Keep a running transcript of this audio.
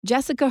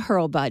Jessica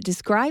Hurlbut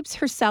describes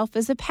herself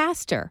as a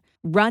pastor,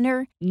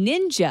 runner,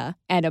 ninja,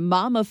 and a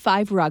mom of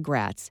 5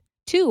 rugrats.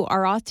 2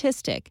 are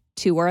autistic,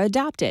 2 are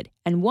adopted,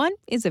 and 1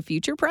 is a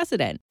future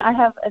president. I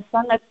have a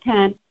son that's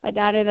 10, a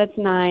daughter that's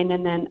 9,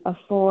 and then a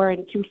 4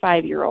 and 2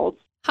 5-year-olds.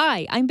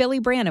 Hi, I'm Billy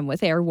Branham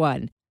with Air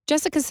One.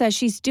 Jessica says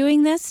she's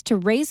doing this to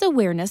raise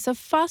awareness of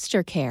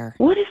foster care.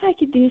 What if I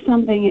could do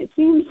something? It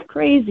seems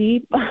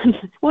crazy, but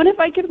what if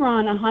I could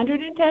run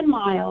 110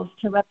 miles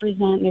to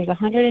represent, there's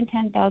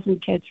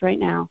 110,000 kids right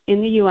now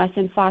in the U.S.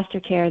 in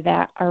foster care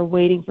that are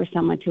waiting for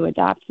someone to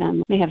adopt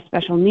them. They have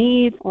special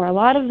needs, or a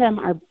lot of them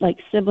are like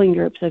sibling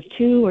groups of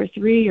 2 or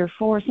 3 or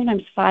 4,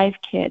 sometimes 5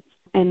 kids.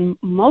 And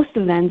most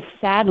of them,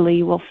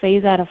 sadly, will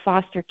phase out of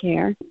foster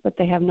care, but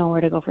they have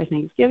nowhere to go for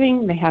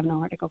Thanksgiving. They have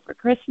nowhere to go for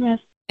Christmas.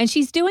 And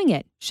she's doing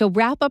it. She'll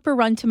wrap up her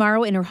run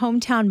tomorrow in her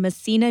hometown,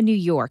 Messina, New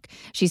York.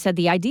 She said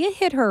the idea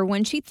hit her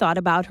when she thought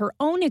about her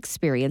own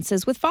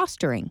experiences with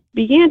fostering.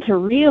 Began to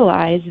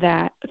realize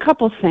that a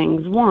couple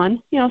things.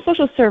 One,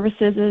 social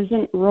services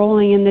isn't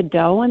rolling in the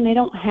dough, and they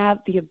don't have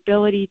the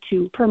ability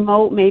to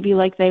promote maybe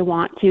like they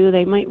want to.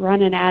 They might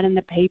run an ad in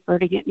the paper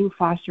to get new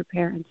foster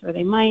parents, or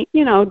they might,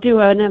 do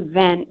an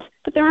event.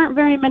 But there aren't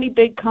very many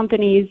big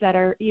companies that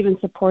are even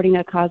supporting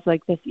a cause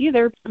like this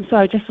either. So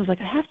I just was like,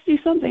 I have to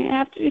do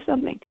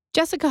something.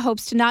 Jessica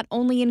hopes to not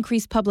only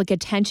increase public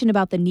attention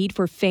about the need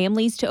for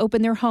families to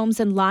open their homes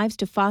and lives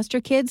to foster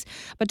kids,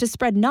 but to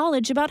spread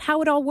knowledge about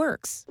how it all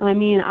works. I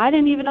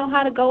didn't even know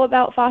how to go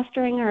about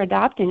fostering or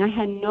adopting. I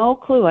had no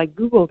clue. I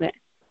Googled it.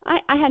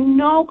 I had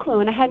no clue,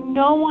 and I had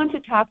no one to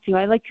talk to.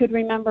 I could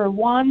remember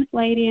one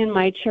lady in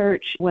my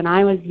church when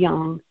I was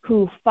young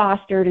who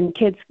fostered, and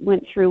kids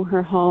went through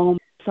her home.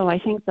 So I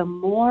think the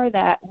more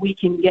that we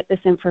can get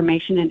this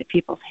information into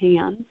people's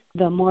hands,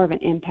 the more of an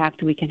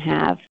impact we can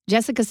have.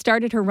 Jessica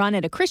started her run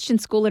at a Christian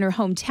school in her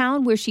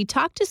hometown where she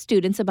talked to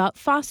students about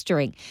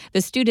fostering. The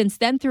students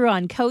then threw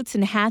on coats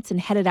and hats and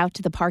headed out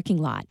to the parking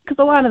lot.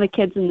 Because a lot of the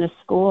kids in this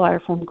school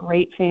are from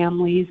great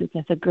families.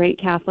 It's a great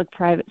Catholic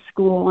private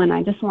school, and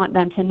I just want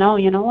them to know,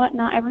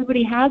 not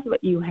everybody has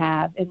what you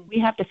have, and we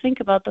have to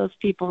think about those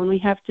people, and we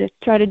have to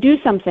try to do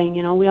something.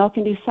 We all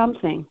can do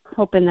something,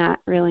 hoping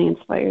that really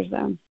inspires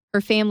them. Her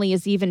family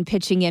is even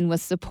pitching in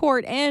with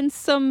support and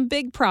some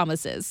big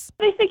promises.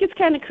 They think it's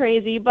kind of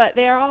crazy, but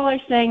they all are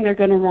saying they're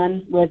going to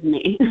run with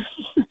me,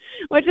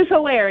 which is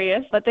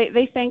hilarious. But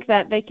they think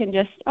that they can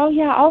just,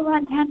 I'll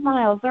run 10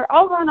 miles, or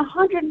I'll run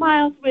 100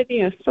 miles with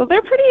you. So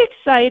they're pretty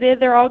excited.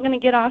 They're all going to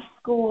get off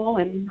school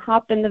and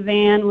hop in the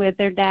van with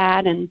their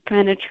dad and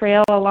kind of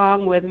trail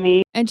along with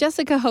me. And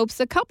Jessica hopes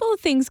a couple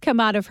of things come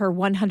out of her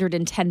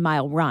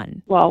 110-mile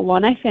run. Well,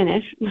 one, I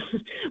finish,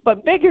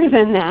 but bigger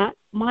than that,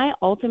 my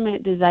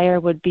ultimate desire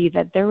would be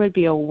that there would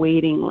be a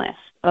waiting list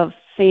of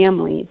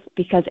families,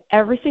 because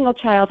every single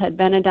child had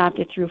been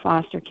adopted through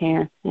foster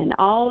care, and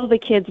all of the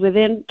kids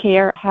within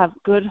care have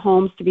good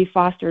homes to be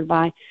fostered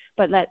by,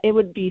 but that it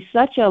would be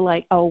such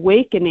a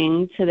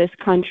awakening to this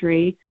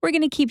country. We're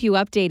going to keep you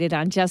updated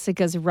on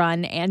Jessica's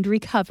run and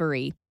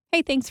recovery.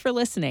 Hey, thanks for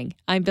listening.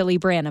 I'm Billy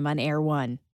Branham on Air One.